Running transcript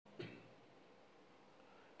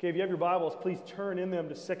Okay, if you have your Bibles, please turn in them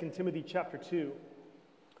to 2 Timothy chapter 2.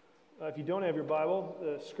 If you don't have your Bible,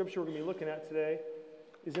 the scripture we're going to be looking at today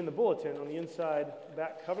is in the bulletin on the inside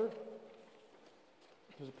back cover.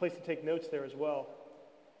 There's a place to take notes there as well.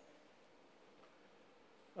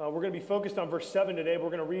 We're going to be focused on verse 7 today, but we're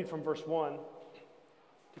going to read from verse 1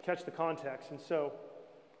 to catch the context. And so,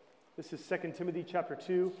 this is 2 Timothy chapter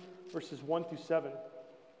 2, verses 1 through 7.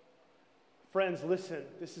 Friends, listen,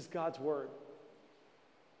 this is God's word.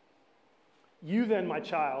 You then, my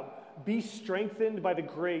child, be strengthened by the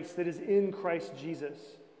grace that is in Christ Jesus.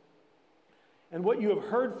 And what you have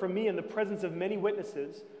heard from me in the presence of many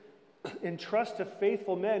witnesses, entrust to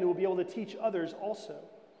faithful men who will be able to teach others also.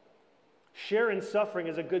 Share in suffering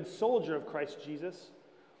as a good soldier of Christ Jesus.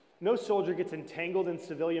 No soldier gets entangled in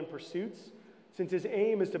civilian pursuits, since his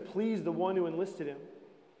aim is to please the one who enlisted him.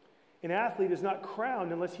 An athlete is not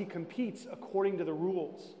crowned unless he competes according to the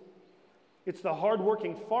rules. It's the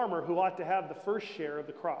hardworking farmer who ought to have the first share of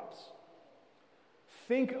the crops.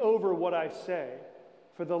 Think over what I say,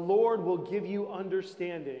 for the Lord will give you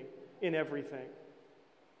understanding in everything.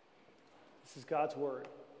 This is God's word.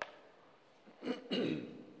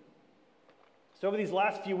 So over these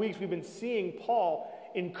last few weeks, we've been seeing Paul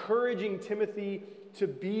encouraging Timothy to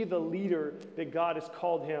be the leader that God has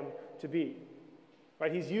called him to be.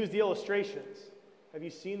 Right? He's used the illustrations. Have you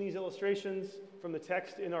seen these illustrations from the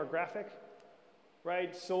text in our graphic?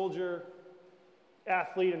 Right? Soldier,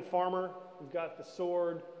 athlete, and farmer. We've got the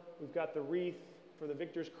sword. We've got the wreath for the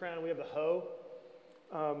victor's crown. We have the hoe.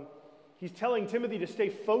 He's telling Timothy to stay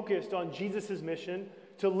focused on Jesus' mission,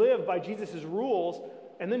 to live by Jesus' rules,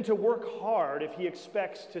 and then to work hard if he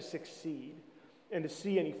expects to succeed and to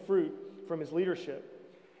see any fruit from his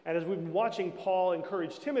leadership. And as we've been watching Paul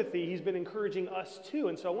encourage Timothy, he's been encouraging us too.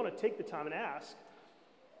 And so I want to take the time and ask,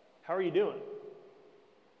 how are you doing?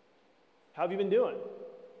 How have you been doing?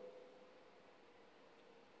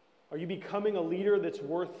 Are you becoming a leader that's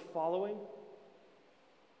worth following?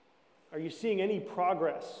 Are you seeing any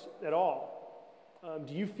progress at all?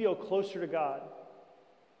 Do you feel closer to God?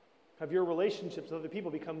 Have your relationships with other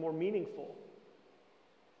people become more meaningful?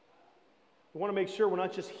 We want to make sure we're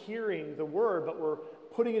not just hearing the word, but we're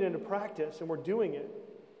putting it into practice and we're doing it.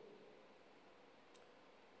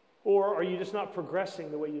 Or are you just not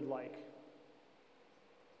progressing the way you'd like?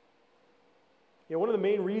 You know, one of the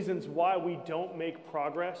main reasons why we don't make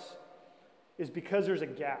progress is because there's a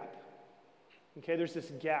gap. Okay, there's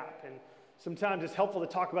this gap, and sometimes it's helpful to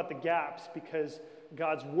talk about the gaps because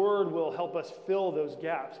God's word will help us fill those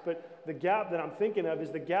gaps. But the gap that I'm thinking of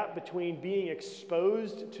is the gap between being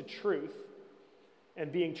exposed to truth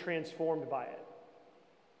and being transformed by it.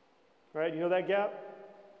 Right? You know that gap?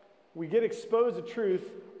 We get exposed to truth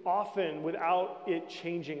often without it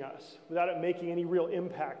changing us, without it making any real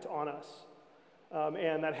impact on us.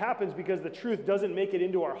 And that happens because the truth doesn't make it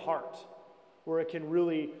into our heart where it can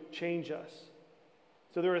really change us.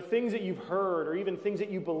 So there are things that you've heard or even things that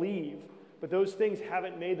you believe, but those things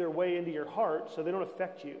haven't made their way into your heart, so they don't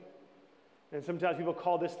affect you. And sometimes people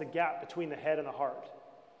call this the gap between the head and the heart,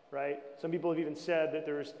 right? Some people have even said that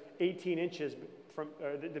there's 18 inches from,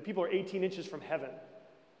 the people are 18 inches from heaven.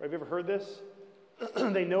 Right? Have you ever heard this?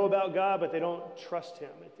 They know about God, but they don't trust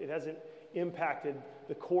him. It hasn't impacted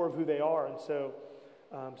the core of who they are, and so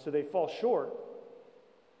they fall short.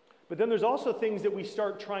 But then there's also things that we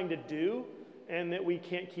start trying to do and that we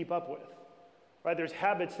can't keep up with. Right? There's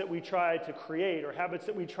habits that we try to create or habits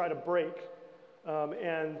that we try to break,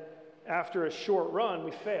 and after a short run,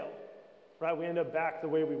 we fail. Right? We end up back the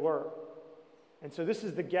way we were. And so this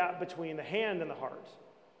is the gap between the hand and the heart.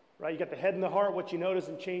 Right? You got the head and the heart, what you know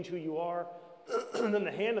doesn't change who you are. And then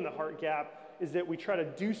the hand and the heart gap is that we try to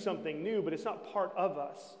do something new, but it's not part of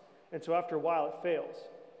us. And so after a while, it fails.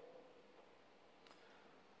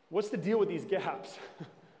 What's the deal with these gaps?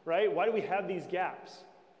 Right? Why do we have these gaps?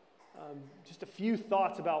 Just a few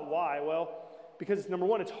thoughts about why. Well, because number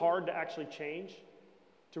one, it's hard to actually change.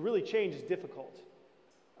 To really change is difficult.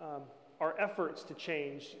 Our efforts to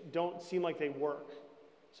change don't seem like they work.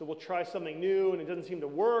 So we'll try something new and it doesn't seem to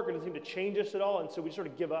work, or it doesn't seem to change us at all, and so we sort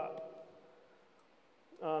of give up.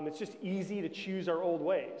 It's just easy to choose our old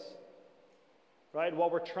ways, right? While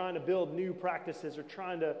we're trying to build new practices or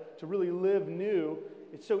trying to really live new,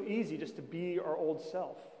 it's so easy just to be our old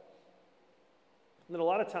self. And then a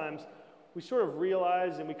lot of times we sort of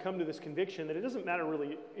realize and we come to this conviction that it doesn't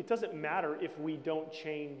matter if we don't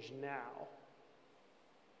change now,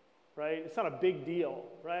 right? It's not a big deal,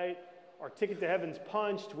 right? Our ticket to heaven's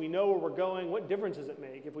punched. We know where we're going. What difference does it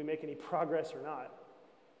make if we make any progress or not?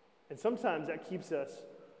 And sometimes that keeps us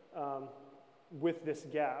with this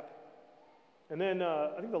gap. And then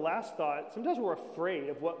I think the last thought, sometimes we're afraid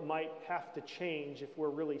of what might have to change if we're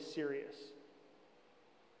really serious.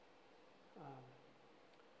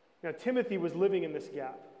 Now, Timothy was living in this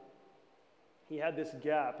gap. He had this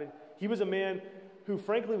gap, and he was a man who,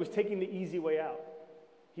 frankly, was taking the easy way out.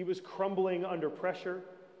 He was crumbling under pressure,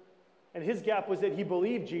 and his gap was that he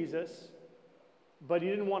believed Jesus, but he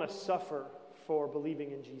didn't want to suffer for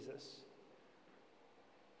believing in Jesus.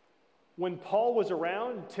 When Paul was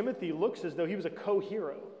around, Timothy looks as though he was a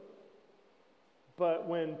co-hero. But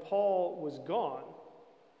when Paul was gone,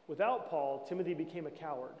 without Paul, Timothy became a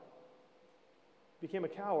coward.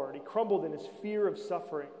 He crumbled in his fear of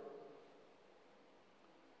suffering.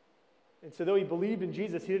 And so though he believed in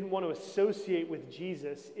Jesus, he didn't want to associate with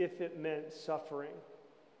Jesus if it meant suffering.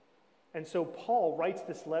 And so Paul writes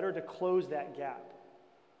this letter to close that gap.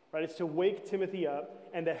 Right? It's to wake Timothy up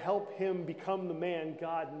and to help him become the man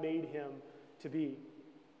God made him to be.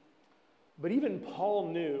 But even Paul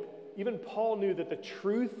knew that the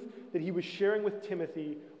truth that he was sharing with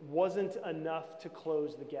Timothy wasn't enough to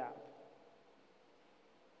close the gap.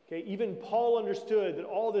 Okay, even Paul understood that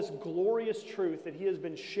all this glorious truth that he has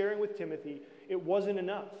been sharing with Timothy, it wasn't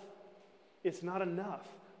enough. It's not enough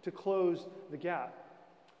to close the gap.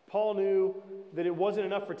 Paul knew that it wasn't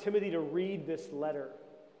enough for Timothy to read this letter.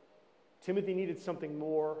 Timothy needed something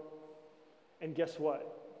more, and guess what?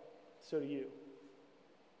 So do you.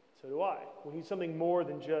 So do I. We need something more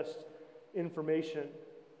than just information.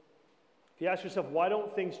 If you ask yourself, why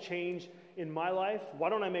don't things change in my life? Why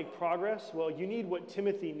don't I make progress? Well, you need what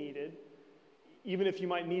Timothy needed, even if you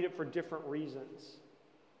might need it for different reasons.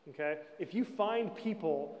 Okay? If you find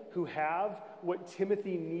people who have what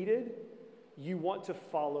Timothy needed, you want to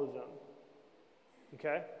follow them.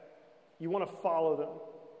 Okay? You want to follow them.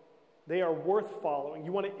 They are worth following.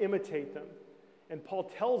 You want to imitate them. And Paul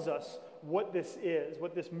tells us what this is,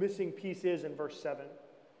 what this missing piece is in verse 7.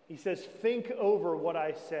 He says, think over what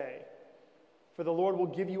I say, for the Lord will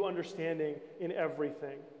give you understanding in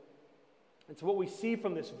everything. And so what we see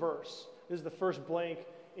from this verse, this is the first blank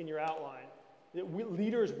in your outline, that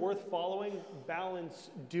leaders worth following balance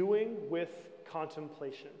doing with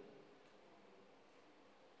contemplation.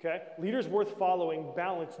 Okay? Leaders worth following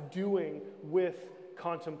balance doing with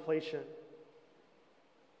contemplation.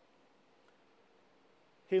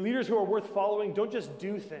 Okay, leaders who are worth following don't just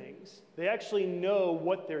do things. They actually know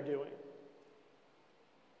what they're doing.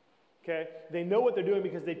 Okay? They know what they're doing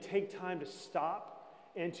because they take time to stop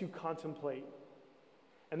and to contemplate.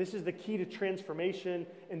 And this is the key to transformation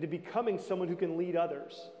and to becoming someone who can lead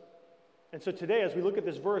others. And so today, as we look at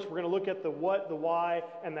this verse, we're going to look at the what, the why,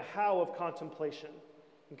 and the how of contemplation.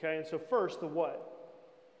 Okay? And so first, the what.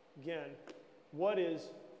 Again, what is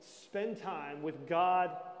spend time with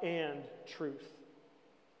God and truth?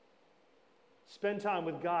 Spend time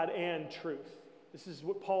with God and truth. This is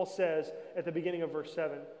what Paul says at the beginning of verse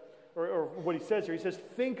 7. Or what he says here. He says,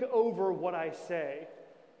 think over what I say,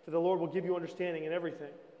 for the Lord will give you understanding in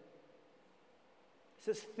everything. He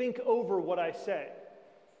says, think over what I say.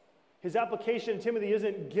 His application, Timothy,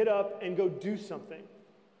 isn't get up and go do something.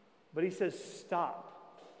 But he says,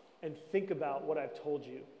 stop and think about what I've told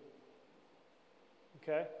you.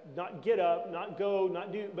 Okay? Not get up, not go,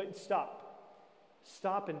 not do, but stop.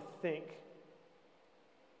 Stop and think.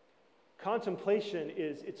 Contemplation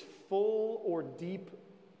is it's full or deep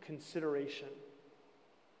consideration.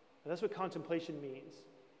 And that's what contemplation means.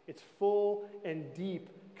 It's full and deep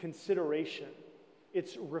consideration.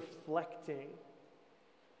 It's reflecting.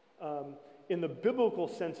 In the biblical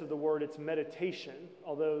sense of the word, it's meditation,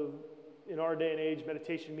 although in our day and age,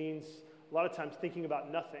 meditation means a lot of times thinking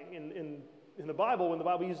about nothing. In the Bible, when the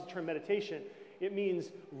Bible uses the term meditation, it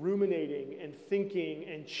means ruminating and thinking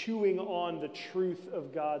and chewing on the truth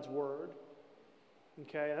of God's word.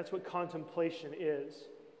 Okay, and that's what contemplation is.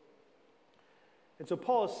 And so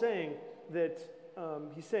Paul is saying that,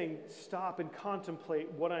 he's saying, stop and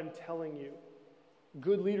contemplate what I'm telling you.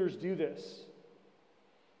 Good leaders do this.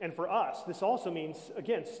 And for us, this also means,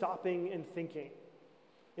 again, stopping and thinking.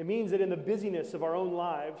 It means that in the busyness of our own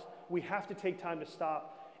lives, we have to take time to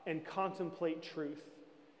stop and contemplate truth,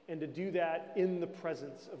 and to do that in the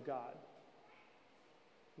presence of God.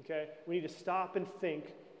 Okay? We need to stop and think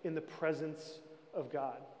in the presence of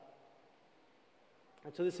God.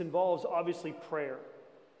 And so this involves, obviously, prayer,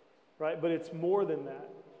 right? But it's more than that.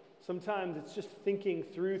 Sometimes it's just thinking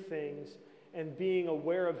through things and being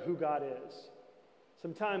aware of who God is.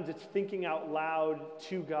 Sometimes it's thinking out loud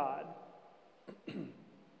to God.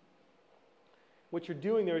 What you're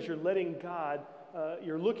doing there is you're letting God,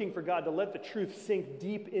 you're looking for God to let the truth sink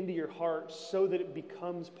deep into your heart so that it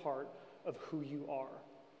becomes part of who you are.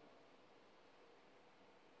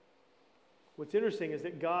 What's interesting is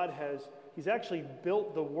that He's actually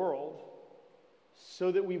built the world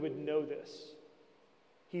so that we would know this.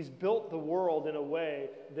 He's built the world in a way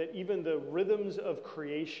that even the rhythms of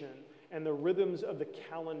creation and the rhythms of the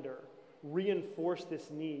calendar reinforce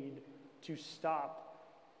this need to stop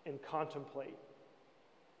and contemplate.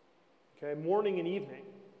 Okay, morning and evening.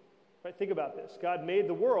 Right? Think about this. God made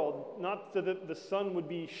the world not so that the sun would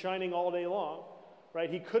be shining all day long. Right?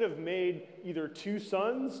 He could have made either two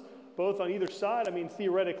suns, both on either side. I mean,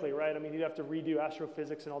 theoretically, right? I mean, he'd have to redo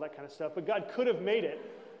astrophysics and all that kind of stuff. But God could have made it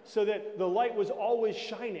so that the light was always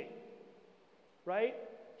shining. Right?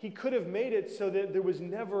 He could have made it so that there was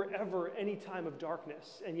never, ever any time of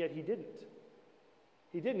darkness. And yet he didn't.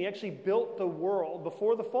 He didn't. He actually built the world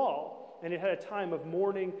before the fall. And it had a time of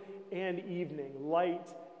morning and evening, light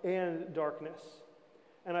and darkness.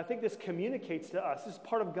 And I think this communicates to us. This is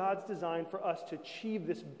part of God's design for us to achieve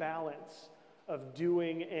this balance of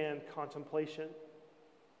doing and contemplation.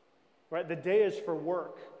 Right? The day is for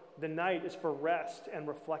work. The night is for rest and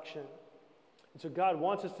reflection. And so God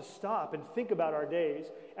wants us to stop and think about our days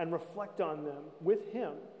and reflect on them with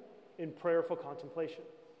Him in prayerful contemplation.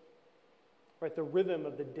 Right? The rhythm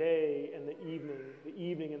of the day and the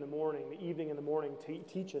evening and the morning, the evening and the morning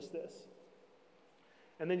teach us this.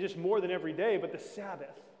 And then just more than every day, but the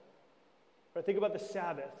Sabbath. Right? Think about the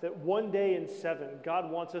Sabbath, that one day in 7,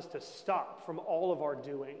 God wants us to stop from all of our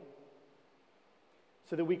doing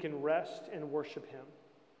so that we can rest and worship Him.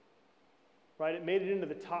 Right? It made it into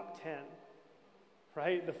the top 10.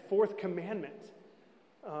 Right? The 4th commandment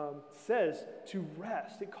says to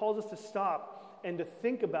rest. It calls us to stop and to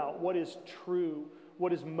think about what is true,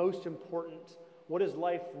 what is most important, what is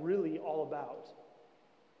life really all about.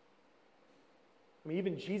 I mean,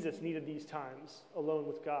 even Jesus needed these times alone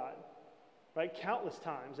with God. Right? Countless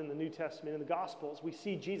times in the New Testament, in the Gospels, we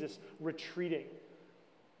see Jesus retreating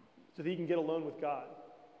so that he can get alone with God.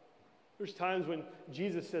 There's times when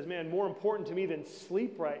Jesus says, man, more important to me than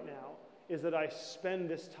sleep right now is that I spend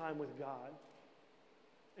this time with God.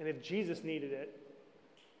 And if Jesus needed it,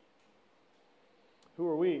 who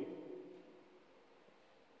are we?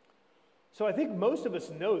 So I think most of us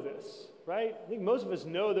know this, right? I think most of us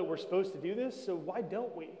know that we're supposed to do this, so why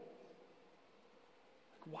don't we?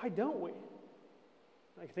 Why don't we?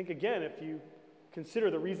 I think, again, if you consider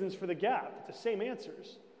the reasons for the gap, it's the same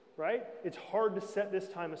answers, right? It's hard to set this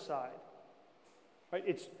time aside. Right?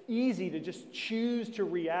 It's easy to just choose to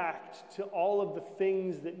react to all of the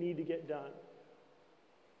things that need to get done.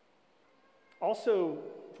 Also,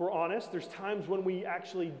 if we're honest, there's times when we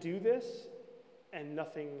actually do this and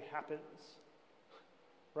nothing happens.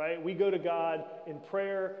 Right? We go to God in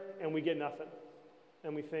prayer and we get nothing.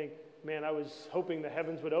 And we think, man, I was hoping the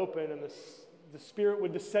heavens would open and the Spirit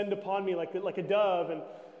would descend upon me like a dove, and,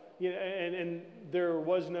 you know, and there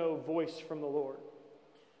was no voice from the Lord.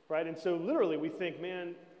 Right? And so literally we think,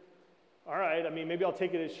 man, all right, I mean, maybe I'll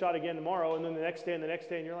take it a shot again tomorrow, and then the next day,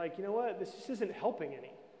 and you're like, you know what, this just isn't helping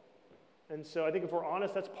any. And so I think if we're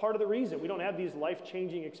honest, that's part of the reason. We don't have these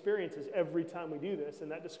life-changing experiences every time we do this,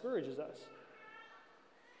 and that discourages us.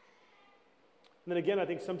 And then again, I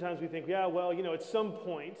think sometimes we think, yeah, well, you know, at some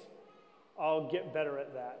point, I'll get better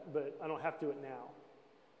at that, but I don't have to do it now.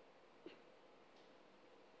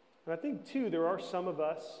 And I think, too, there are some of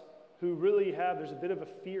us who really there's a bit of a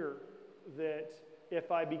fear that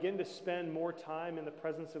if I begin to spend more time in the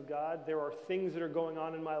presence of God, there are things that are going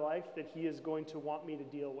on in my life that He is going to want me to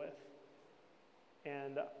deal with.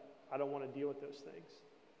 And I don't want to deal with those things.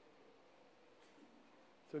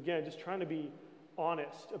 So again, just trying to be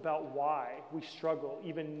honest about why we struggle,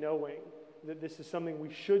 even knowing that this is something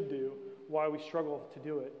we should do, why we struggle to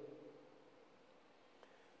do it.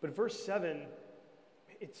 But verse 7,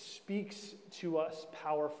 it speaks to us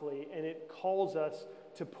powerfully, and it calls us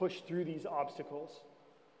to push through these obstacles.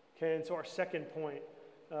 Okay, and so our second point,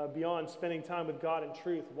 beyond spending time with God and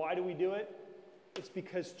truth, why do we do it? It's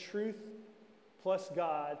because truth plus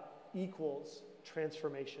God equals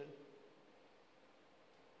transformation.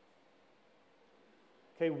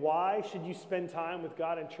 Okay, why should you spend time with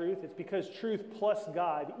God and truth? It's because truth plus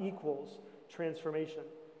God equals transformation.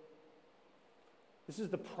 This is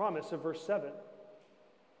the promise of verse 7.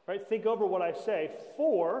 Right? Think over what I say.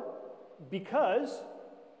 Because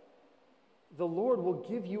the Lord will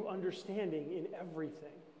give you understanding in everything.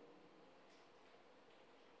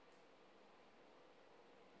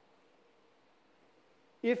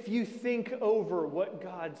 If you think over what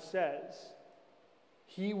God says,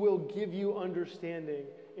 He will give you understanding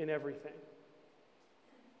in everything.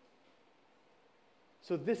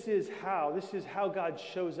 So this is how God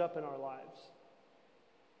shows up in our lives.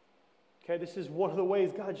 Okay, this is one of the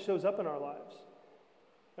ways God shows up in our lives.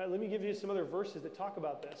 Right, let me give you some other verses that talk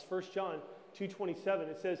about this. 1 John 2:27,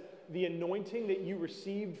 it says, the anointing that you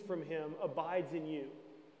received from him abides in you,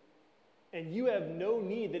 and you have no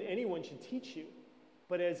need that anyone should teach you.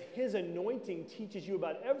 But as his anointing teaches you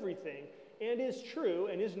about everything, and is true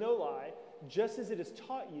and is no lie, just as it has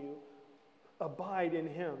taught you, abide in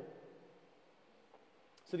him.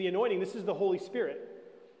 So the anointing, this is the Holy Spirit.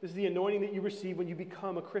 This is the anointing that you receive when you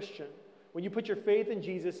become a Christian. When you put your faith in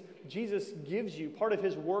Jesus, Jesus gives you, part of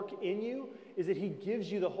his work in you is that he gives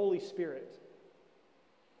you the Holy Spirit.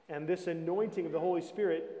 And this anointing of the Holy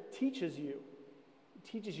Spirit teaches you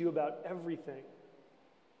about everything.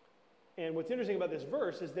 And what's interesting about this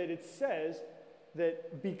verse is that it says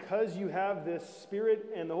that because you have this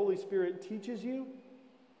Spirit and the Holy Spirit teaches you,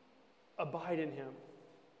 abide in him.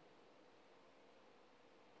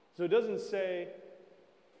 So it doesn't say,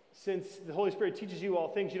 since the Holy Spirit teaches you all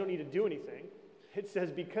things, you don't need to do anything. It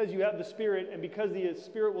says because you have the Spirit and because the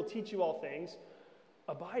Spirit will teach you all things,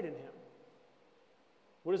 abide in him.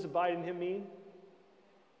 What does abide in him mean?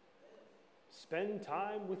 Spend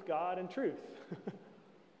time with God and truth.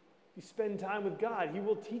 You spend time with God, he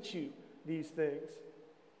will teach you these things.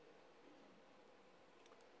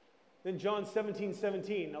 Then John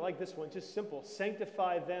 17:17, I like this one, just simple.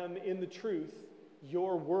 Sanctify them in the truth.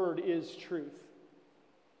 Your word is truth.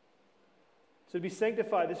 So to be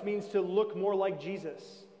sanctified, this means to look more like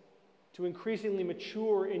Jesus, to increasingly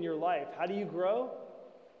mature in your life. How do you grow?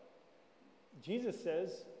 Jesus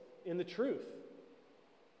says, in the truth.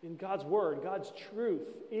 In God's word, God's truth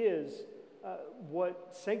is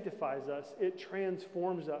what sanctifies us. It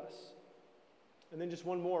transforms us. And then just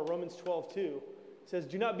one more, Romans 12:2 says,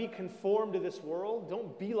 do not be conformed to this world.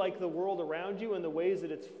 Don't be like the world around you in the ways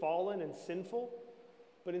that it's fallen and sinful,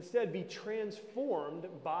 but instead be transformed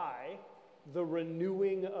by the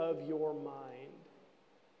renewing of your mind.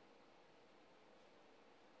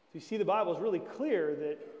 So you see, the Bible is really clear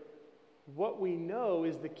that what we know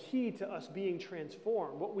is the key to us being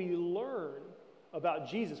transformed. What we learn about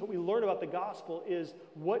Jesus, what we learn about the gospel is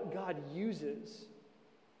what God uses.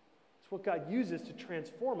 It's what God uses to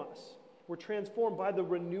transform us. We're transformed by the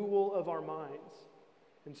renewal of our minds.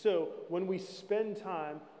 And so when we spend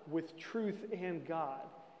time with truth and God,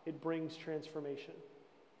 it brings transformation.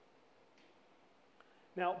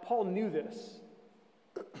 Now, Paul knew this.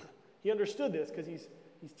 He understood this because he's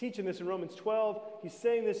teaching this in Romans 12. He's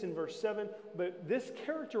saying this in verse 7. But this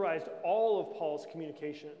characterized all of Paul's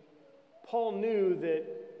communication. Paul knew that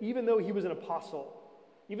even though he was an apostle,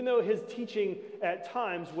 even though his teaching at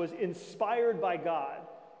times was inspired by God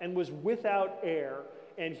and was without error,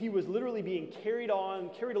 and he was literally being carried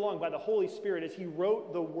along by the Holy Spirit as he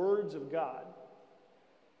wrote the words of God,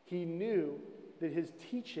 he knew that his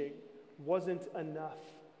teaching wasn't enough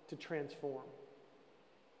to transform.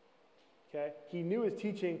 Okay? He knew his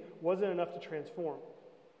teaching wasn't enough to transform.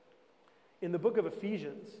 In the book of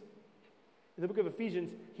Ephesians,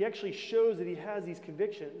 he actually shows that he has these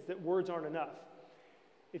convictions that words aren't enough.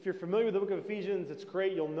 If you're familiar with the book of Ephesians, it's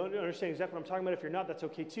great. You'll understand exactly what I'm talking about. If you're not, that's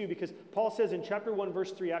okay too, because Paul says in chapter 1,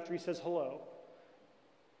 verse 3, after he says hello,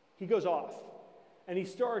 he goes off and he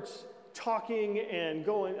starts talking and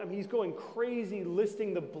going, he's going crazy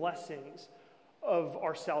listing the blessings of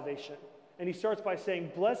our salvation. And he starts by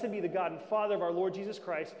saying, blessed be the God and Father of our Lord Jesus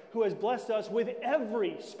Christ, who has blessed us with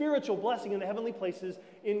every spiritual blessing in the heavenly places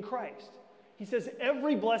in Christ. He says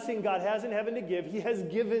every blessing God has in heaven to give, he has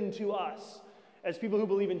given to us as people who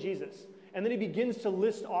believe in Jesus. And then he begins to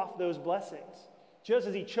list off those blessings. Just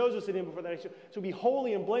as he chose us in him before that, so be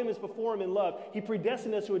holy and blameless before him in love. He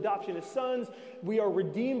predestined us to adoption as sons. We are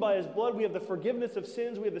redeemed by his blood. We have the forgiveness of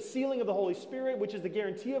sins. We have the sealing of the Holy Spirit, which is the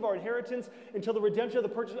guarantee of our inheritance until the redemption of the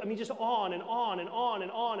purchase. Just on and on and on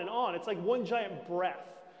and on and on. It's like one giant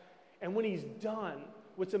breath. And when he's done,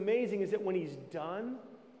 what's amazing is that when he's done,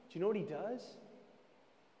 do you know what he does?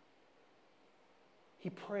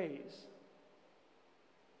 He prays.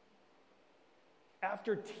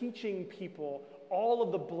 After teaching people all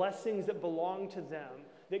of the blessings that belong to them,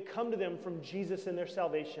 that come to them from Jesus and their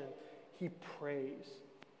salvation, he prays.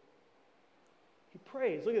 He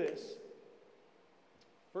prays. Look at this.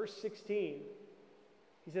 Verse 16.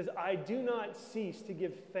 He says, I do not cease to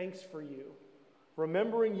give thanks for you,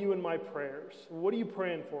 remembering you in my prayers. What are you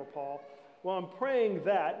praying for, Paul? Well, I'm praying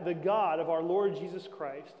that the God of our Lord Jesus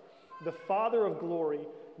Christ, the Father of glory,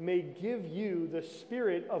 may give you the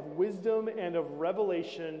spirit of wisdom and of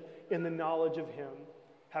revelation in the knowledge of him,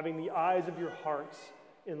 having the eyes of your hearts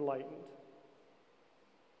enlightened.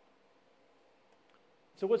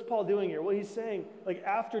 So what's Paul doing here? Well, he's saying,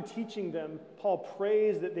 after teaching them, Paul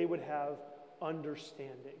prays that they would have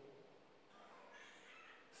understanding.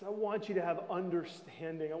 I want you to have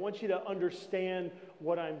understanding. I want you to understand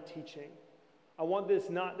what I'm teaching. I want this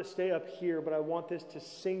not to stay up here, but I want this to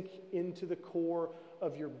sink into the core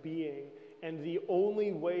of your being. And the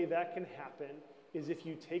only way that can happen is if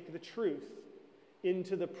you take the truth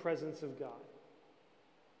into the presence of God.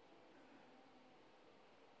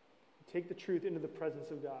 Take the truth into the presence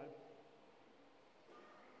of God.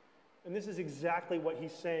 And this is exactly what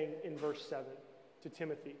he's saying in verse 7 to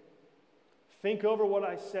Timothy. Think over what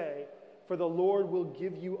I say, for the Lord will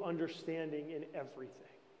give you understanding in everything.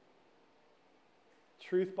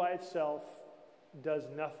 Truth by itself does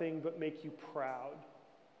nothing but make you proud.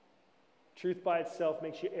 Truth by itself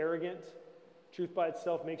makes you arrogant. Truth by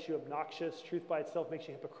itself makes you obnoxious. Truth by itself makes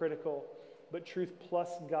you hypocritical. But truth plus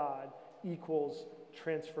God equals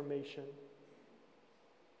transformation.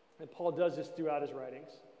 And Paul does this throughout his writings.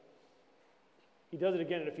 He does it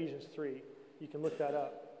again in Ephesians 3. You can look that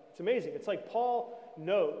up. It's amazing. It's like Paul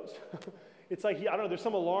knows. It's like, I don't know, there's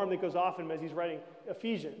some alarm that goes off in him as he's writing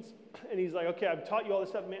Ephesians. And he's like, okay, I've taught you all this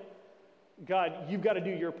stuff, man. God, you've got to do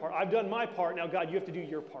your part. I've done my part. Now, God, you have to do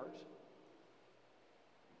your part.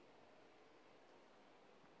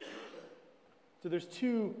 So there's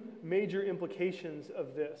two major implications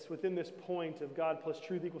of this within this point of God plus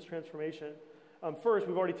truth equals transformation. First,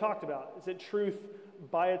 we've already talked about, is that truth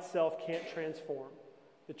by itself can't transform.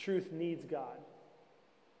 The truth needs God.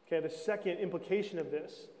 Okay, the second implication of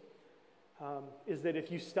this is that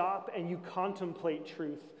if you stop and you contemplate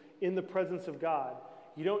truth in the presence of God,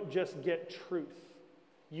 you don't just get truth,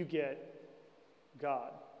 you get God.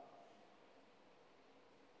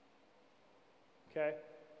 Okay?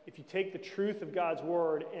 If you take the truth of God's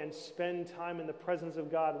word and spend time in the presence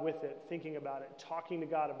of God with it, thinking about it, talking to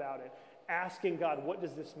God about it, asking God, what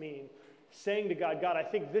does this mean? Saying to God, God, I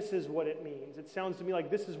think this is what it means. It sounds to me like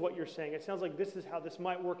this is what you're saying. It sounds like this is how this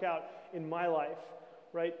might work out in my life,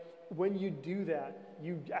 right? When you do that,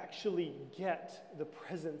 you actually get the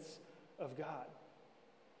presence of God.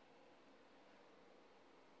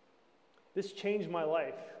 This changed my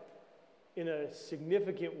life in a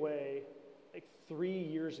significant way like 3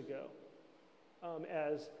 years ago,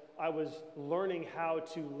 as I was learning how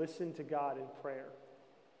to listen to God in prayer,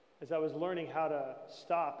 as I was learning how to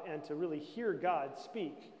stop and to really hear God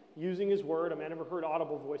speak using his word. I mean, I never heard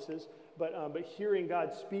audible voices, but hearing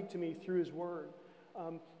God speak to me through his word.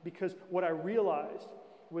 Because what I realized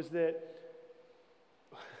was that,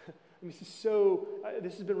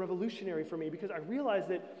 this has been revolutionary for me, because I realized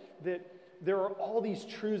that there are all these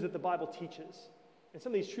truths that the Bible teaches. And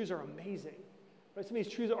some of these truths are amazing. Right? Some of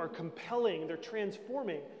these truths are compelling, they're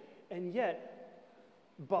transforming, and yet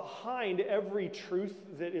behind every truth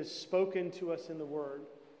that is spoken to us in the Word,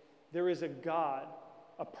 there is a God,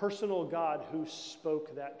 a personal God who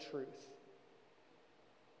spoke that truth.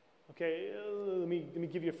 Okay, let me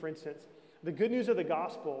give you, for instance, the good news of the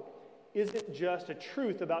gospel isn't just a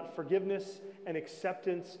truth about forgiveness and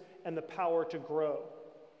acceptance and the power to grow.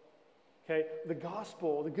 Okay, the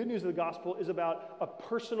gospel, the good news of the gospel is about a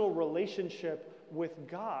personal relationship with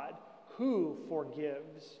God who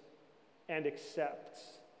forgives and accepts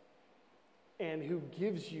and who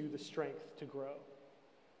gives you the strength to grow.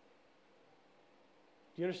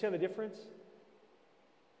 Do you understand the difference?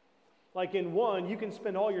 Like in one, you can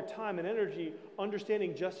spend all your time and energy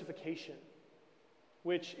understanding justification,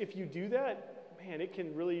 which if you do that, man, it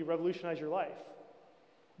can really revolutionize your life.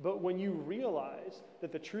 But when you realize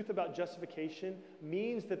that the truth about justification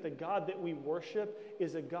means that the God that we worship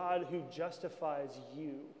is a God who justifies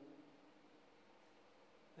you,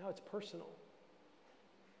 now it's personal.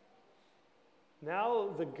 Now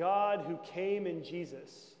the God who came in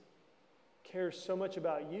Jesus cares so much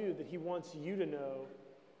about you that he wants you to know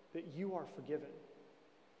that you are forgiven,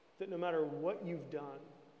 that no matter what you've done,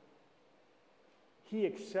 he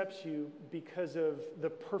accepts you because of the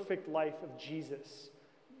perfect life of Jesus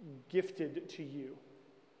gifted to you.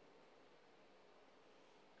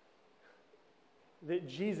 That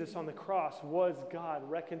Jesus on the cross was God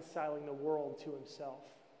reconciling the world to himself,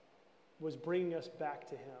 was bringing us back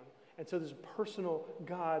to him. And so there's a personal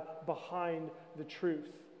God behind the truth,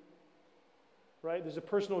 right? There's a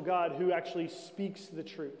personal God who actually speaks the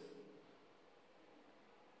truth.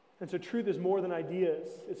 And so truth is more than ideas.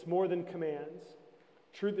 It's more than commands.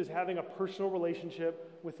 Truth is having a personal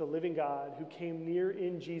relationship with the living God who came near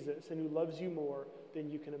in Jesus and who loves you more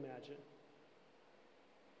than you can imagine.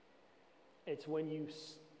 It's when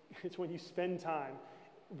you spend time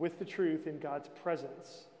with the truth in God's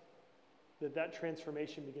presence that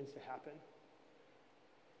transformation begins to happen.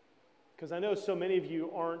 Because I know so many of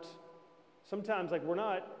you aren't, sometimes like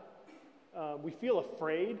we feel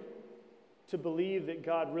afraid to believe that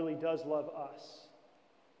God really does love us.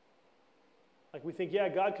 Like we think, yeah,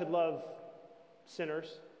 God could love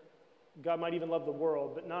sinners. God might even love the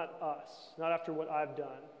world, but not us, not after what I've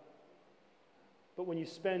done. But when you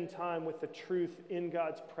spend time with the truth in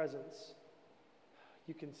God's presence,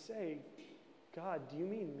 you can say, God, do you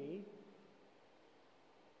mean me?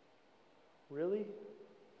 Really?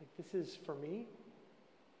 Like this is for me?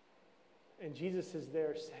 And Jesus is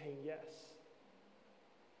there saying, yes,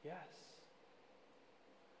 yes,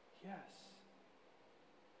 yes.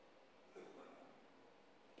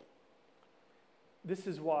 This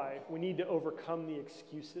is why we need to overcome the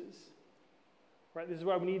excuses, right? This is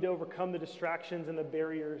why we need to overcome the distractions and the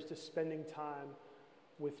barriers to spending time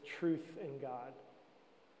with truth and God.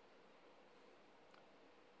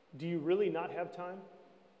 Do you really not have time?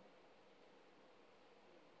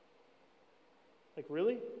 Like,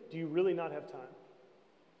 really? Do you really not have time?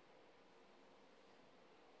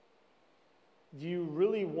 Do you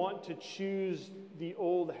really want to choose the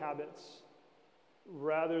old habits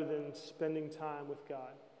rather than spending time with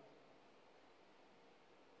God?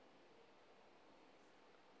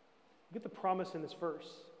 Get the promise in this verse.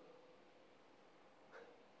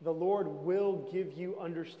 The Lord will give you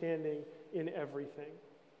understanding in everything.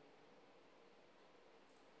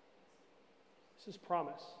 This is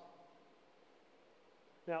promise.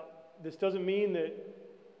 Now, this doesn't mean that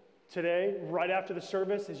today, right after the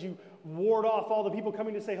service, as you ward off all the people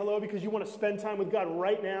coming to say hello because you want to spend time with God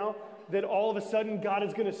right now, that all of a sudden God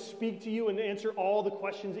is going to speak to you and answer all the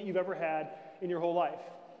questions that you've ever had in your whole life.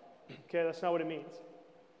 Okay, that's not what it means.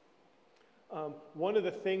 One of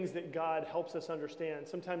the things that God helps us understand,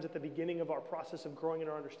 sometimes at the beginning of our process of growing in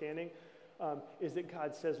our understanding, is that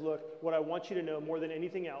God says, look, what I want you to know more than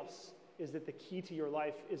anything else is that the key to your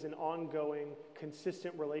life is an ongoing,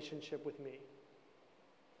 consistent relationship with me.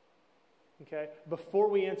 Okay? Before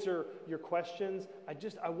we answer your questions,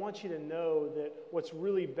 I want you to know that what's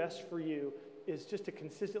really best for you is just to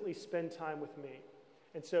consistently spend time with me.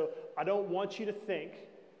 And so I don't want you to think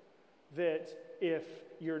that if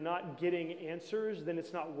you're not getting answers, then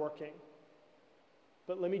it's not working.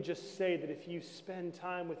 But let me just say that if you spend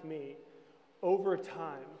time with me, over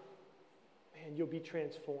time, man, you'll be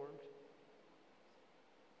transformed.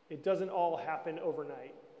 It doesn't all happen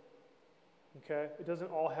overnight. Okay? It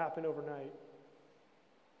doesn't all happen overnight.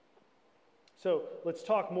 So let's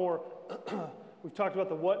talk more. We've talked about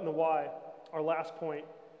the what and the why. Our last point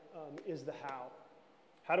is the how.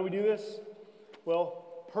 How do we do this?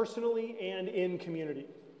 Well, personally and in community.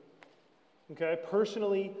 Okay?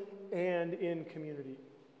 Personally and in community.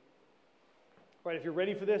 Right, if you're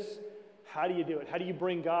ready for this, how do you do it? How do you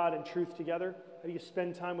bring God and truth together? How do you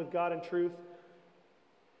spend time with God and truth,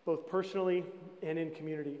 both personally and in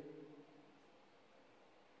community?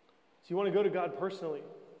 So you want to go to God personally.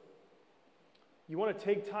 You want to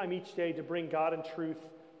take time each day to bring God and truth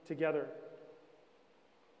together.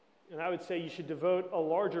 And I would say you should devote a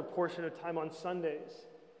larger portion of time on Sundays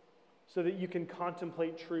so that you can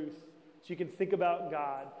contemplate truth, so you can think about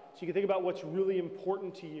God, so you can think about what's really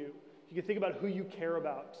important to you. You can think about who you care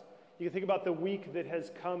about. You can think about the week that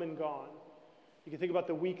has come and gone. You can think about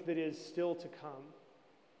the week that is still to come.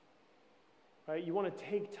 Right? You want to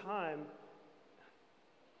take time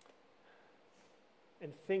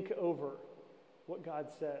and think over what God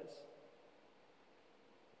says.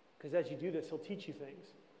 Because as you do this, He'll teach you things.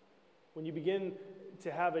 When you begin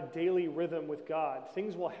to have a daily rhythm with God,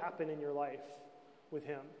 things will happen in your life with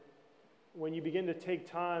Him. When you begin to take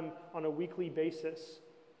time on a weekly basis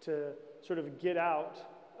to sort of get out,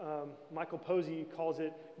 Michael Posey calls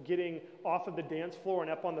it getting off of the dance floor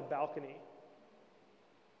and up on the balcony.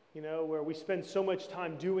 You know, where we spend so much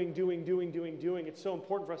time doing. It's so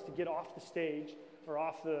important for us to get off the stage or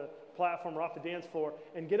off the platform or off the dance floor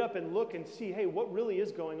and get up and look and see, hey, what really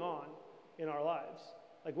is going on in our lives?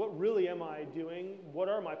 Like, what really am I doing? What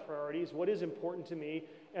are my priorities? What is important to me?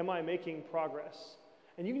 Am I making progress?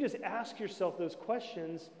 And you can just ask yourself those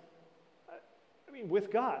questions,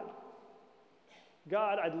 with God.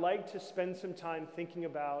 God, I'd like to spend some time thinking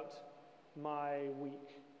about my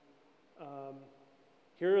week.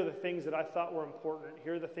 Here are the things that I thought were important.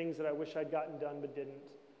 Here are the things that I wish I'd gotten done but didn't.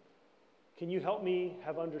 Can you help me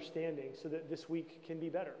have understanding so that this week can be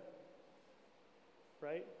better?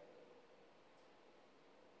 Right?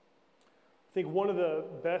 I think one of the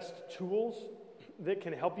best tools that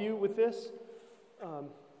can help you with this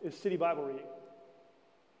is City Bible Reading.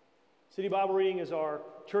 City Bible Reading is our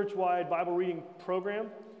church-wide Bible reading program.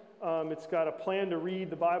 It's got a plan to read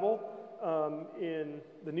the Bible in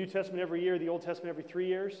the New Testament every year, the Old Testament every 3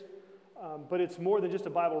 years. But it's more than just a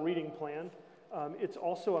Bible reading plan. It's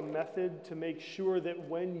also a method to make sure that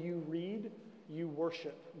when you read, you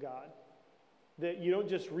worship God. that you don't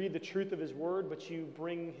just read the truth of his word, but you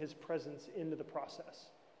bring his presence into the process.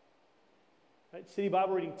 Right? City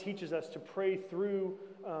Bible reading teaches us to pray through,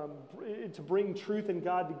 to bring truth and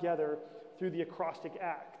God together through the acrostic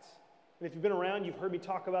acts. And if you've been around, you've heard me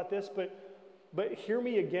talk about this, but hear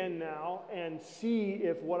me again now and see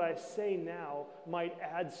if what I say now might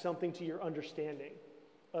add something to your understanding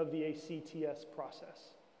of the ACTS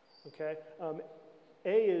process. Okay?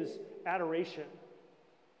 A is adoration.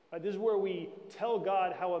 This is where we tell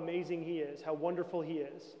God how amazing he is, how wonderful he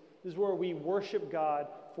is. This is where we worship God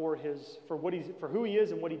for who he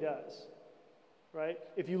is and what he does. Right?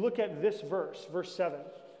 If you look at this verse 7,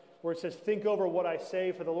 where it says, "Think over what I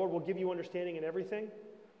say, for the Lord will give you understanding in everything."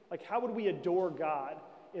 Like, how would we adore God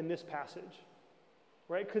in this passage?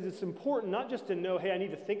 Right? Because it's important not just to know, hey, I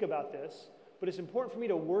need to think about this, but it's important for me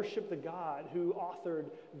to worship the God who authored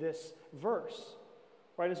this verse.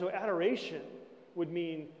 Right? And so adoration would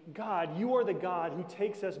mean, God, you are the God who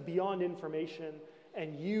takes us beyond information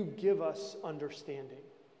and you give us understanding.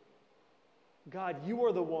 God, you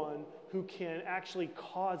are the one who can actually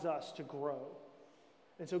cause us to grow.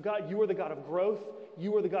 And so God, you are the God of growth.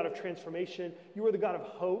 You are the God of transformation. You are the God of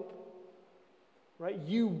hope. Right?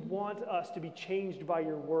 You want us to be changed by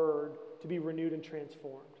your word, to be renewed and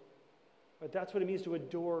transformed. But that's what it means to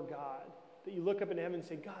adore God. That you look up into heaven and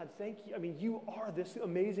say, God, thank you. I mean, you are this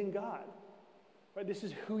amazing God. Right? This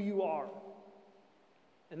is who you are.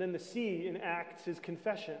 And then the C in Acts is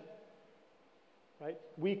confession. Right?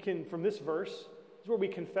 We can, from this verse, this is where we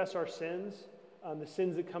confess our sins, the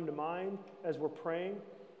sins that come to mind as we're praying.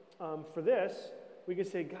 For this, we can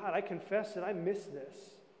say, God, I confess that I miss this.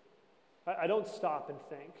 I don't stop and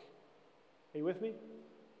think. Are you with me?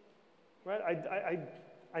 Right?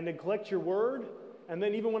 I neglect your word. And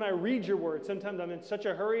then even when I read your word, sometimes I'm in such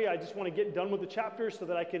a hurry, I just want to get done with the chapter so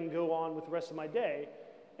that I can go on with the rest of my day.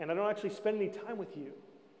 And I don't actually spend any time with you.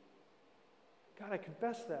 God, I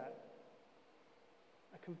confess that.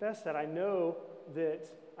 I confess that. I know that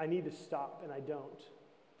I need to stop, and I don't.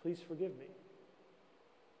 Please forgive me.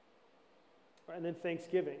 Right, and then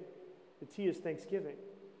thanksgiving. The T is thanksgiving.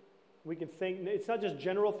 We can thank, it's not just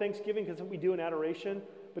general thanksgiving because that's what we do in adoration,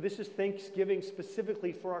 but this is thanksgiving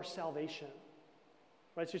specifically for our salvation.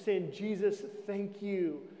 Right? So you're saying, Jesus, thank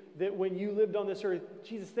you that when you lived on this earth,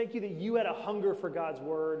 Jesus, thank you that you had a hunger for God's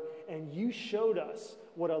word and you showed us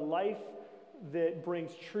what a life that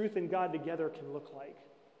brings truth and God together can look like.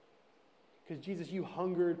 Because Jesus, you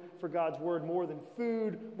hungered for God's word more than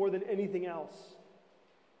food, more than anything else.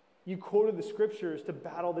 You quoted the scriptures to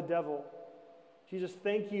battle the devil. Jesus,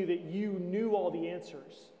 thank you that you knew all the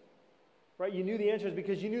answers. Right? You knew the answers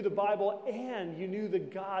because you knew the Bible and you knew the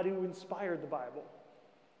God who inspired the Bible.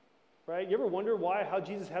 Right? You ever wonder how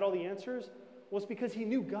Jesus had all the answers? Well, it's because he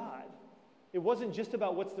knew God. It wasn't just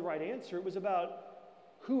about what's the right answer. It was about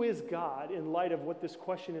who is God in light of what this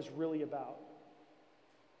question is really about.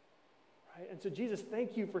 Right? And so, Jesus,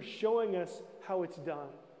 thank you for showing us how it's done.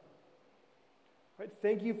 Right?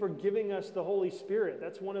 Thank you for giving us the Holy Spirit.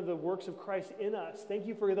 That's one of the works of Christ in us. Thank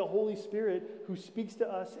you for the Holy Spirit who speaks to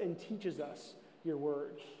us and teaches us your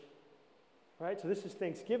word. Right? So this is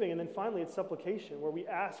thanksgiving. And then finally, it's supplication, where we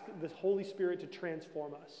ask the Holy Spirit to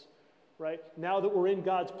transform us. Right? Now that we're in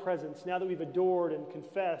God's presence, now that we've adored and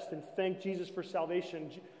confessed and thanked Jesus for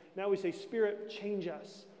salvation, now we say, Spirit, change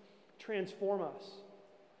us, transform us.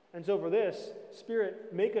 And so for this,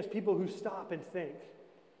 Spirit, make us people who stop and think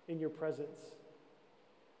in your presence.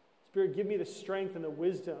 Spirit, give me the strength and the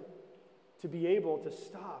wisdom to be able to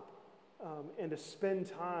stop and to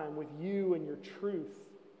spend time with you and your truth.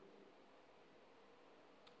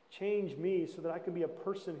 Change me so that I can be a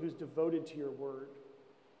person who's devoted to your word.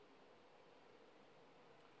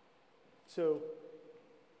 So,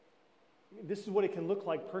 this is what it can look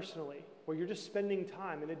like personally, where you're just spending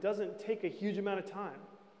time, and it doesn't take a huge amount of time.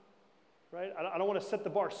 Right? I don't want to set the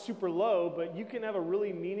bar super low, but you can have a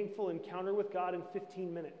really meaningful encounter with God in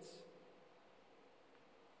 15 minutes.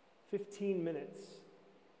 15 minutes.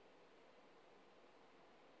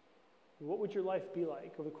 What would your life be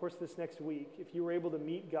like over the course of this next week if you were able to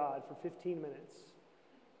meet God for 15 minutes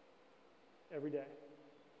every day?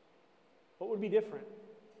 What would be different?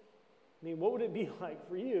 I mean, what would it be like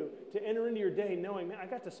for you to enter into your day knowing, man, I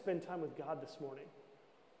got to spend time with God this morning?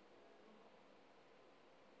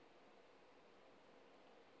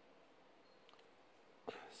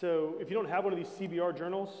 So if you don't have one of these CBR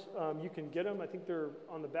journals, you can get them. I think they're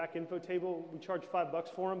on the back info table. We charge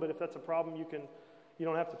 $5 for them, but if that's a problem, you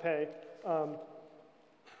don't have to pay.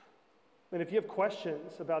 And if you have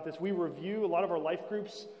questions about this, we review, a lot of our life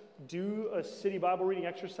groups do a city Bible reading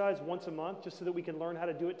exercise once a month just so that we can learn how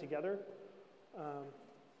to do it together.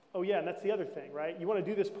 Oh yeah, and that's the other thing, right? You want to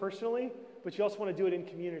do this personally, but you also want to do it in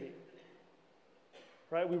community,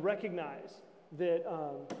 right? We recognize that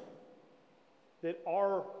that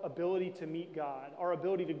our ability to meet God, our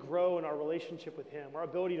ability to grow in our relationship with Him, our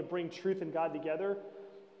ability to bring truth and God together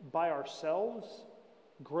by ourselves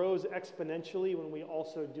grows exponentially when we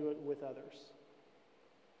also do it with others.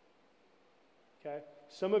 Okay?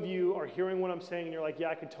 Some of you are hearing what I'm saying and you're like, yeah,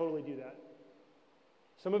 I could totally do that.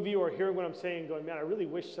 Some of you are hearing what I'm saying and going, man, I really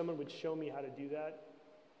wish someone would show me how to do that.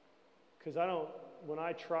 Because when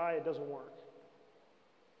I try, it doesn't work.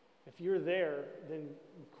 If you're there, then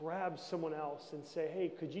grab someone else and say,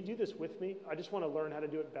 hey, could you do this with me? I just want to learn how to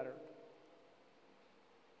do it better.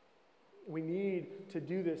 We need to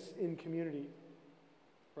do this in community,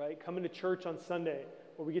 right? Coming to church on Sunday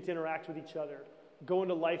where we get to interact with each other, going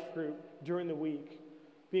to life group during the week,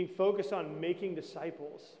 being focused on making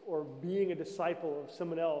disciples or being a disciple of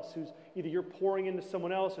someone else who's either you're pouring into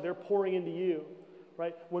someone else or they're pouring into you,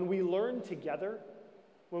 right? When we learn together,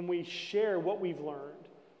 when we share what we've learned,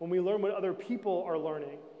 when we learn what other people are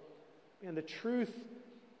learning, man, the truth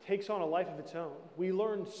takes on a life of its own. We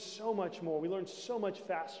learn so much more. We learn so much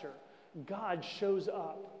faster. God shows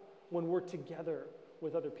up when we're together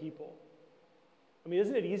with other people. I mean,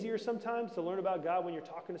 isn't it easier sometimes to learn about God when you're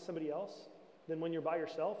talking to somebody else than when you're by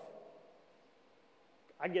yourself?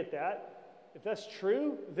 I get that. If that's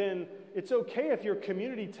true, then it's okay if your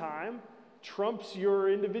community time trumps your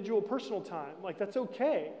individual personal time. Like, that's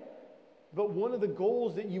okay. But one of the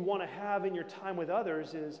goals that you want to have in your time with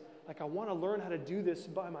others is, like, I want to learn how to do this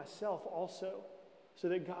by myself also, so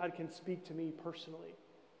that God can speak to me personally.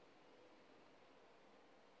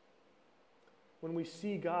 When we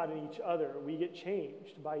see God in each other, we get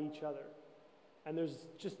changed by each other. And there's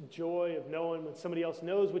just joy of knowing when somebody else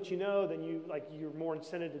knows what you know, then you're more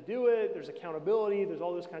incented to do it. There's accountability. There's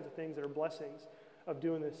all those kinds of things that are blessings of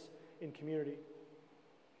doing this in community.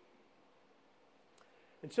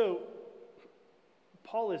 And so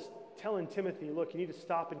Paul is telling Timothy, look, you need to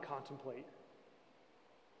stop and contemplate,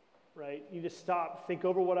 right? You need to stop, think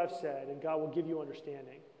over what I've said, and God will give you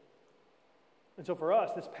understanding. And so for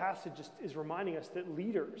us, this passage just is reminding us that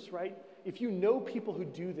leaders, right? If you know people who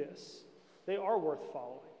do this, they are worth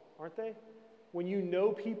following, aren't they? When you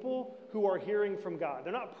know people who are hearing from God,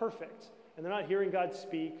 they're not perfect, and they're not hearing God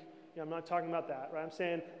speak. I'm not talking about that, right? I'm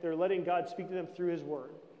saying they're letting God speak to them through His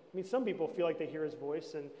Word. I mean, some people feel like they hear His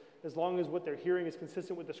voice, and as long as what they're hearing is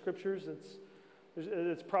consistent with the Scriptures,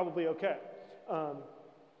 it's probably okay.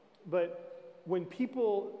 But when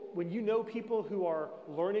you know people who are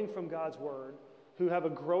learning from God's Word, who have a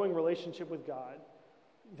growing relationship with God,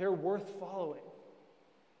 they're worth following,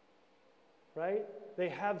 right? They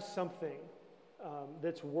have something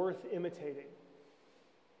that's worth imitating.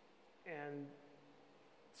 And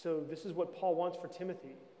so this is what Paul wants for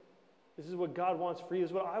Timothy. This is what God wants for you.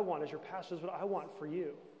 This is what I want as your pastor. This is what I want for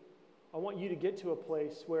you. I want you to get to a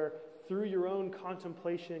place where through your own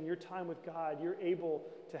contemplation, your time with God, you're able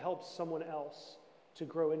to help someone else to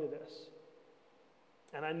grow into this.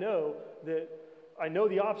 And I know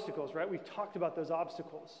the obstacles, right? We've talked about those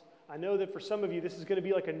obstacles. I know that for some of you, this is going to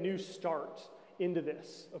be like a new start into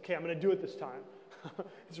this. Okay, I'm going to do it this time.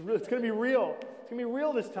 It's going to be real. It's going to be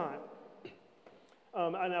real this time.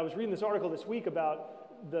 And I was reading this article this week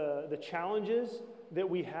about the challenges that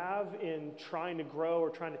we have in trying to grow or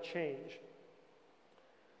trying to change.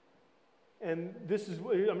 And I'm just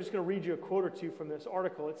going to read you a quote or two from this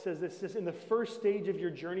article. It says this, in the first stage of your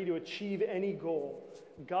journey to achieve any goal,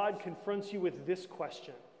 God confronts you with this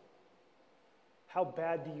question: how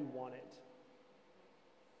bad do you want it?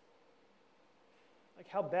 Like,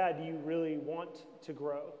 how bad do you really want to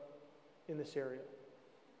grow in this area?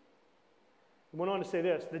 He went on to say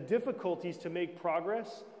this: the difficulties to make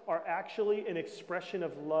progress are actually an expression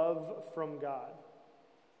of love from God.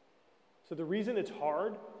 So the reason it's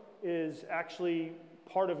hard is actually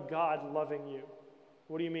part of God loving you.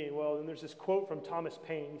 What do you mean? Well, then there's this quote from Thomas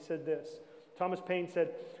Paine. He said this. Thomas Paine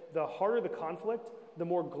said, "The harder the conflict, the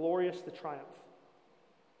more glorious the triumph."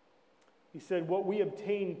 He said, "What we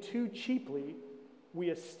obtain too cheaply, we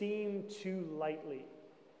esteem too lightly."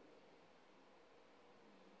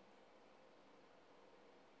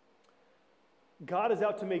 God is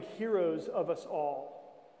out to make heroes of us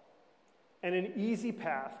all. And an easy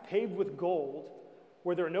path, paved with gold,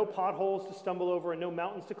 where there are no potholes to stumble over and no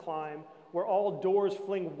mountains to climb, where all doors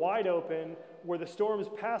fling wide open, where the storms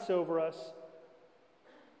pass over us,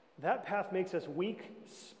 that path makes us weak,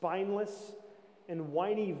 spineless, and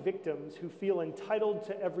whiny victims who feel entitled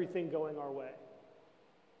to everything going our way.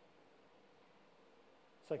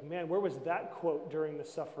 It's like, man, where was that quote during the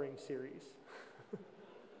suffering series?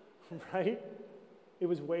 Right? it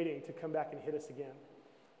was waiting to come back and hit us again.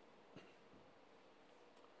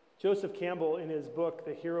 Joseph Campbell, in his book,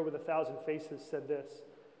 The Hero with a Thousand Faces, said this: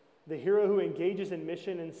 "The hero who engages in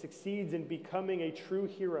mission and succeeds in becoming a true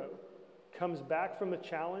hero comes back from the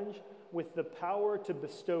challenge with the power to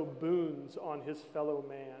bestow boons on his fellow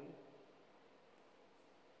man."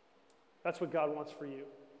 That's what God wants for you.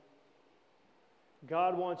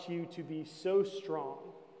 God wants you to be so strong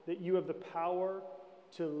that you have the power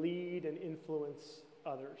to lead and influence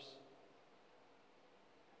others.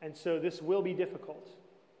 And so this will be difficult.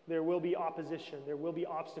 There will be opposition. There will be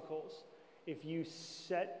obstacles. If you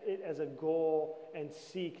set it as a goal and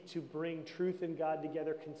seek to bring truth and God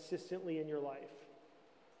together consistently in your life.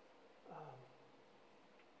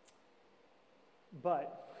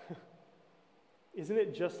 But isn't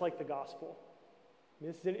it just like the gospel?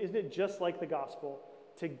 Isn't it just like the gospel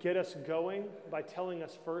to get us going by telling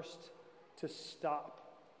us first to stop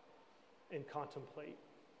and contemplate?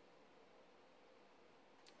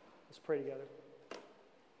 Let's pray together.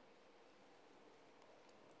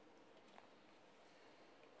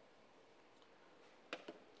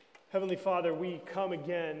 Heavenly Father, we come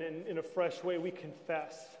again and in a fresh way we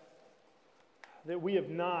confess that we have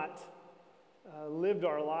not lived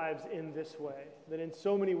our lives in this way, that in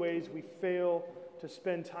so many ways we fail to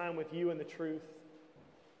spend time with you and the truth.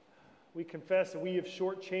 We confess that we have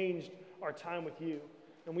shortchanged our time with you,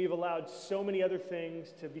 and we have allowed so many other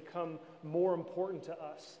things to become more important to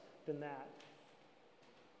us than that.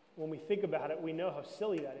 When we think about it, we know how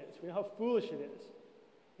silly that is. We know how foolish it is.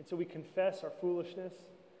 And so we confess our foolishness.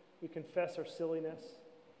 We confess our silliness.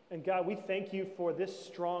 And God, we thank you for this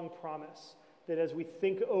strong promise that as we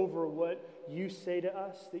think over what you say to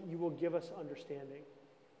us, that you will give us understanding.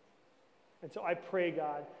 And so I pray,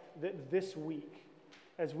 God, that this week,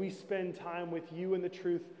 as we spend time with you and the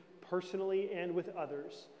truth personally and with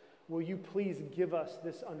others, will you please give us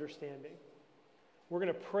this understanding? We're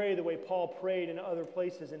going to pray the way Paul prayed in other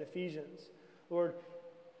places in Ephesians. Lord,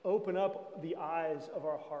 open up the eyes of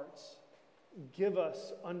our hearts. Give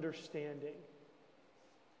us understanding.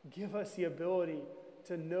 Give us the ability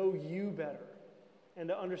to know you better and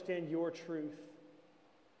to understand your truth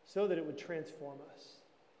so that it would transform us.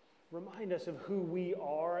 Remind us of who we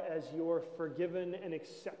are as your forgiven and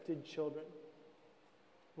accepted children.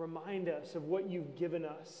 Remind us of what you've given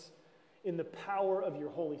us in the power of your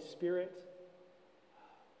Holy Spirit,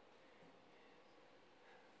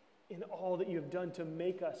 in all that you have done to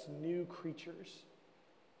make us new creatures.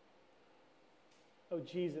 Oh,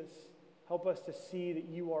 Jesus, help us to see that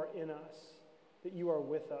you are in us, that you are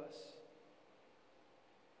with us.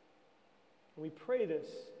 And we pray this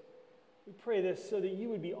so that you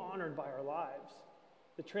would be honored by our lives.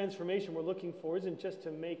 The transformation we're looking for isn't just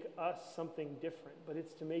to make us something different, but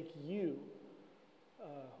it's to make you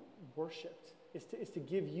worshipped. It's to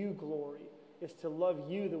give you glory. It's to love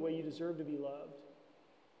you the way you deserve to be loved,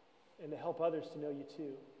 and to help others to know you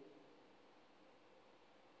too.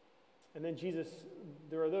 And then, Jesus,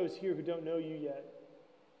 there are those here who don't know you yet.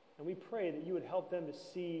 And we pray that you would help them to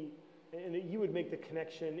see and that you would make the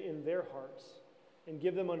connection in their hearts and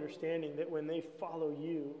give them understanding that when they follow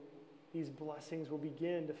you, these blessings will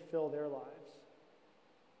begin to fill their lives.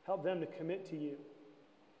 Help them to commit to you.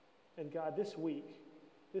 And God, this week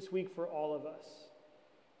for all of us,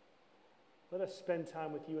 let us spend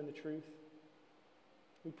time with you in the truth.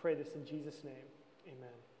 We pray this in Jesus' name.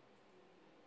 Amen.